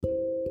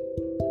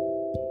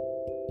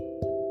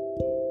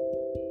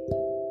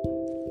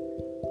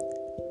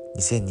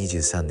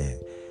2023年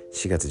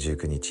4月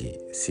19日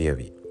水曜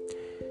日、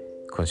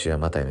今週は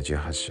マタイの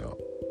18章、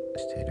そ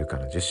してルカ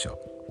の10章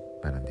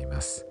学んでい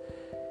ます。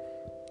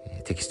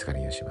テキストから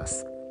引用しま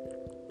す。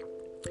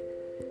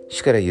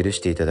主から許し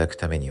ていただく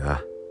ために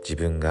は、自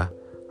分が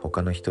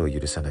他の人を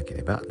許さなけ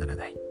ればなら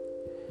ない。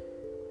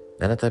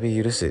7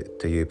度許す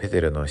というペ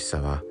テロの示唆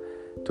は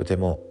とて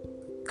も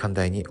寛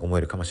大に思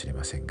えるかもしれ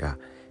ませんが、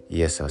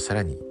イエスはさ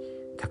らに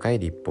高い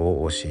律法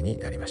をお教えに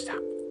なりました。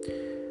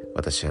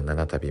私は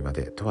7度ま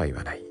でとは言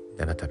わない。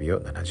7度を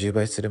70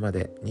倍するま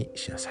でに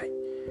しなさい。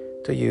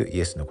というイ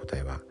エスの答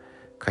えは、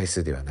回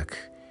数ではなく、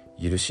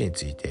許しに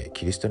ついて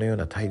キリストのよう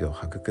な態度を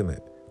育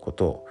むこ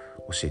とを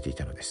教えてい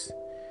たのです。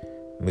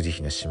無慈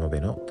悲なしもべ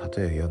の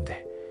例えを読ん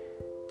で、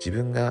自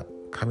分が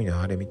神の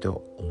憐れみ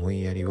と思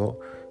いやりを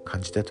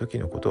感じた時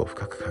のことを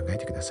深く考え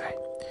てください。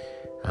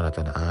あな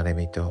たの憐れ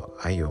みと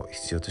愛を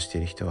必要として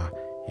いる人は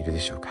いる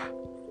でしょうか。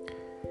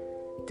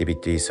デビ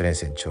ッド・ソレン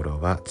セン長老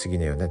は次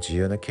のような重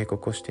要な警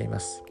告をしていま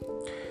す。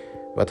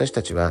私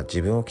たちは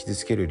自分を傷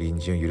つける隣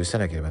人を許さ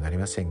なければなり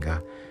ません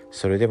が、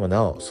それでも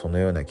なおその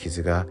ような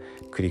傷が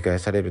繰り返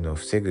されるのを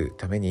防ぐ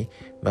ために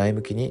前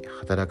向きに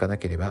働かな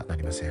ければな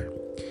りません。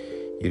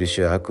許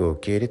しは悪を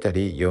受け入れた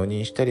り容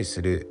認したり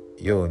する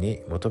よう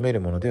に求め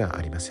るものでは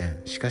ありませ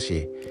ん。しか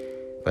し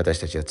私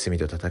たちは罪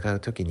と戦う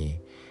ときに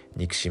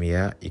憎しみ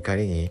や怒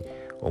りに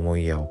思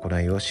いや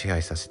行いを支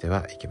配させて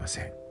はいけま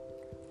せん。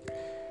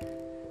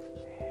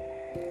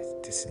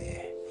です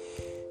ね。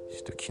ちょ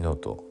っと昨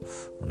日と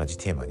同じ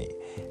テーマに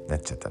な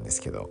っちゃったんで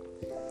すけど、本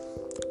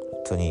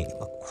当にこれ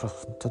は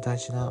本当大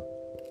事な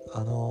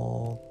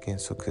原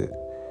則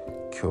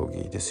教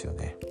義ですよ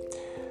ね。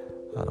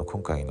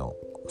今回の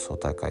総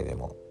大会で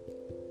も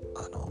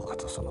あ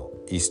とその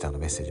イースターの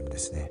メッセージもで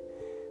すね、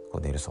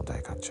ネルソン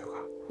大官長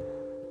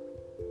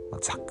が、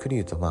ざっくり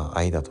言うと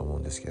愛だと思う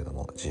んですけれど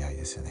も、慈愛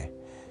ですよね。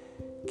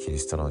キリ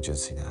ストの純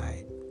粋な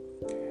愛、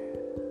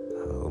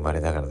生ま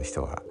れながらの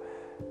人は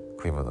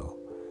こういうものを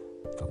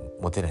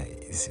持てない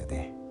ですよ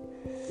ね。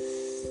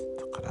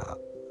だから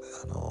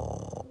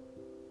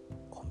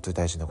本当に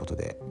大事なこと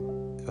で、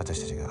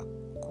私たちが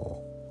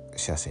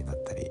幸せにな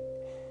ったり、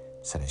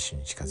さらに主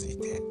に近づい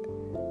て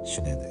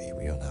主の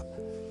ような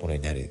もの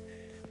になる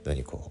の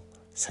に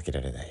避け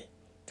られない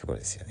ところ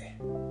ですよね。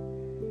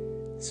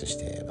そし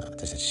て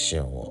私たちシ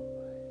オンを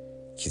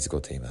築こ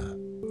うと今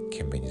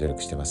懸命に努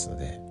力してますの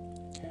で、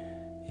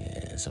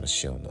その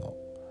シオンの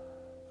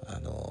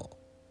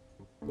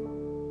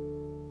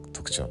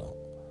特徴の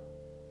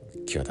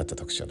際立った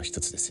特徴の一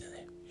つですよ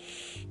ね。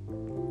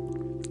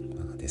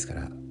ですか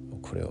ら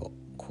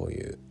こう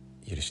いう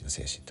許しの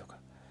精神とか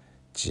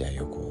慈愛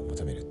を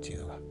求めるってい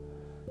うのが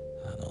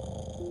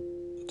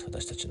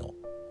私たちの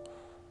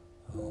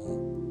本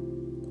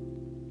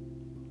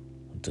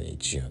当に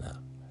重要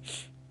な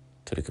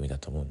取り組みだ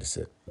と思うんで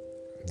す。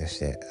そし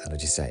て実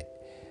際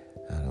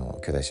兄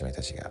弟姉妹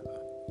たちが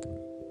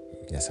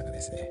皆さんが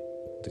ですね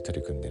取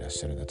り組んでいらっ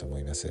しゃるんだと思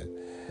います。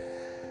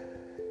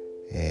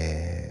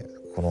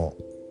この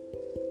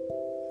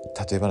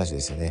例え話で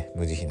すよね。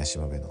無慈悲なし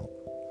もべの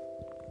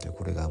で、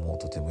これがもう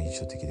とても印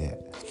象的で、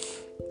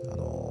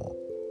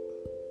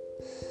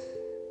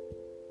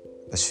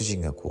主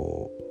人が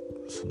そ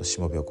のし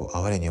もべを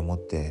哀れに思っ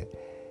て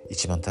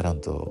1万タラ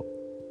ント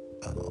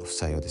負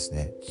債をです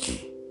ね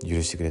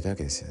許してくれたわ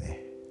けですよ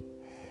ね。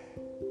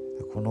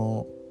こ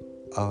の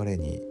哀れ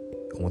に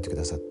思ってく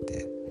ださっ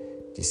て、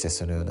実際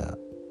そのような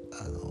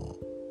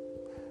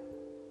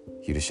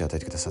許しを与え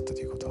てくださった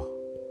ということ、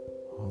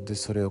本当に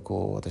それを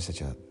私た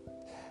ちは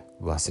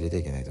忘れて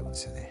はいけないと思うんで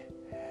すよね。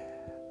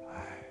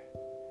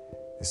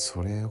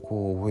それ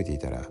を覚えてい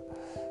たら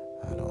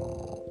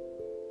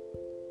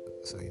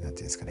そういうなんて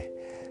いうんですかね、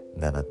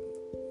7度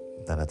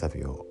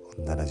を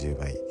70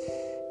倍、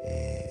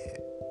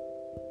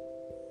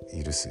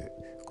許す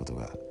こと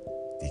が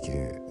でき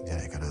るんじゃ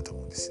ないかなと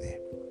思うんです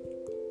ね。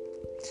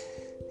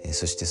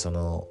そして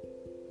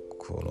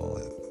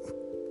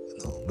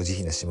無慈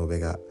悲なしもべ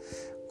が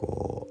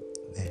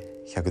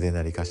100で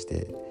なりかし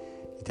て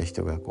いた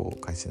人が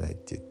返せないっ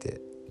て言っ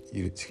て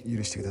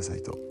許してくださ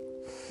いと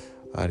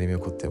憐れみを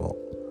こう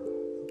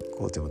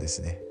てもで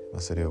すね、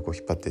それを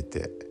引っ張っていっ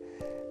て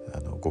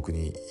獄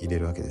に入れ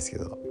るわけですけ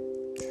ど、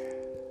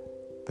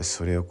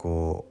それ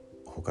を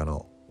他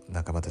の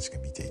仲間たちが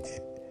見てい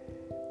て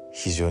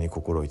非常に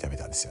心を痛め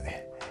たんですよ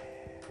ね。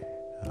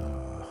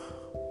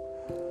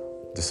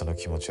でその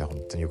気持ちは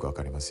本当によくわ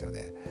かりますよ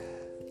ね。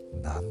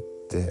なん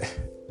て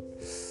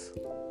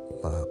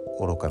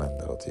愚かなん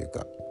だろうという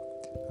か、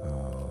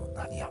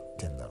何やっ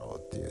てんだろう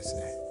っていうです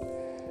ね。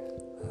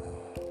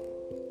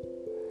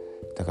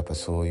だからやっぱ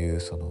そういう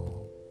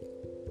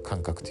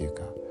感覚という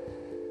か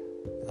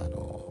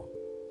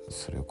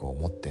それを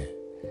持って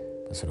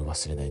それを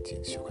忘れないという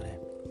んでしょうかね。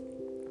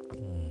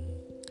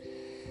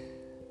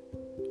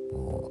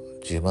もう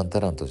10万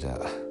タラントじ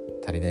ゃ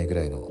足りないぐ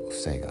らいの負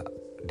債が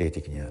霊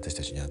的には私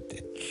たちにあっ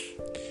て、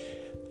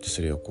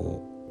それを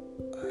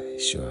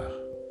主は本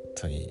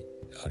当に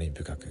ある意味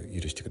深く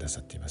許してくだ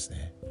さっています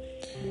ね。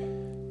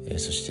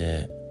そし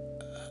て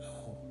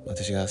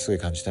私がすごい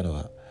感じたの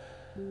は、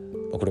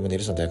これもネ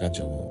ルソン大官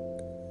長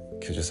も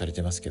強調され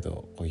てますけ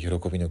ど、喜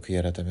びの悔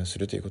い改めをす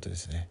るということで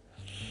すね。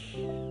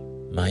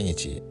毎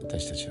日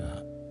私たち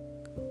は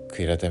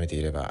悔い改めて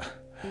いれば、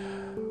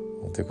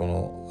本当にこ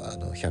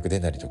の100デ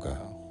ナリとか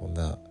こん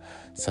な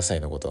些細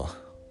なことは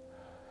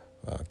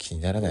気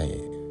にならない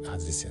は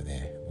ずですよ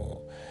ね。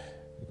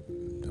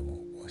でも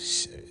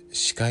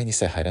視界に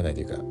さえ入らない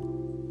というか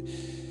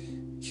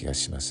気が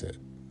します。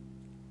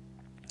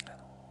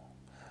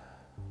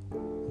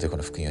でこ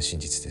の福音は真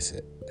実で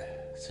す。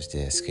そし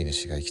て救い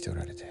主が生きてお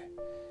られて、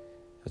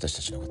私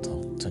たちのこと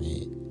を本当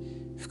に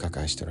深く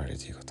愛しておられる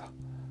ということ、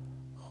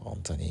本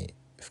当に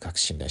深く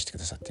信頼してく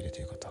ださっていると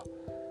いうこと、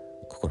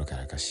心か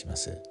ら明かしま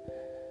す。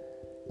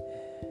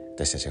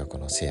私たちがこ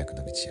の制約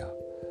の道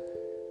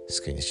を、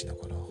救い主の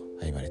この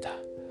歩まれた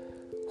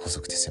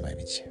細くて狭い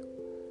道を、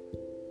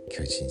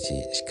今日一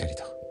日しっかり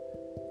と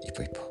一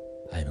歩一歩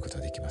歩むこと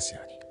ができますよ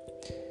うに。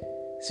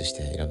そし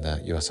ていろんな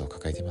弱さを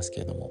抱えています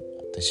けれども、本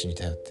当に主に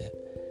頼って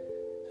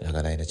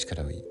贖いの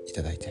力をい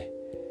ただいて、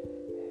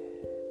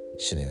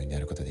主のようにな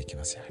ることができ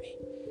ますように、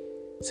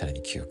さら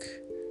に清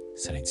く、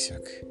さらに強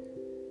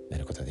くな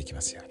ることができ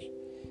ますように。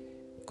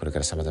これか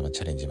ら様々な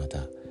チャレンジま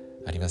た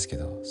ありますけ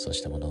ど、そう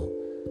したものを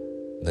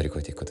乗り越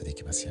えていくことがで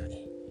きますよう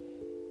に。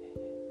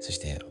そし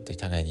て本当に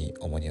互いに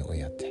重荷を負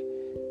い合って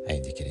歩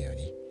んでいけるよう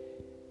に、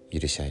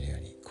許し合えるよう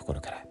に、心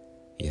から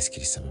イエス・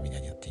キリストの皆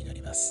によって祈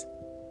ります。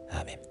ア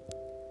ーメン。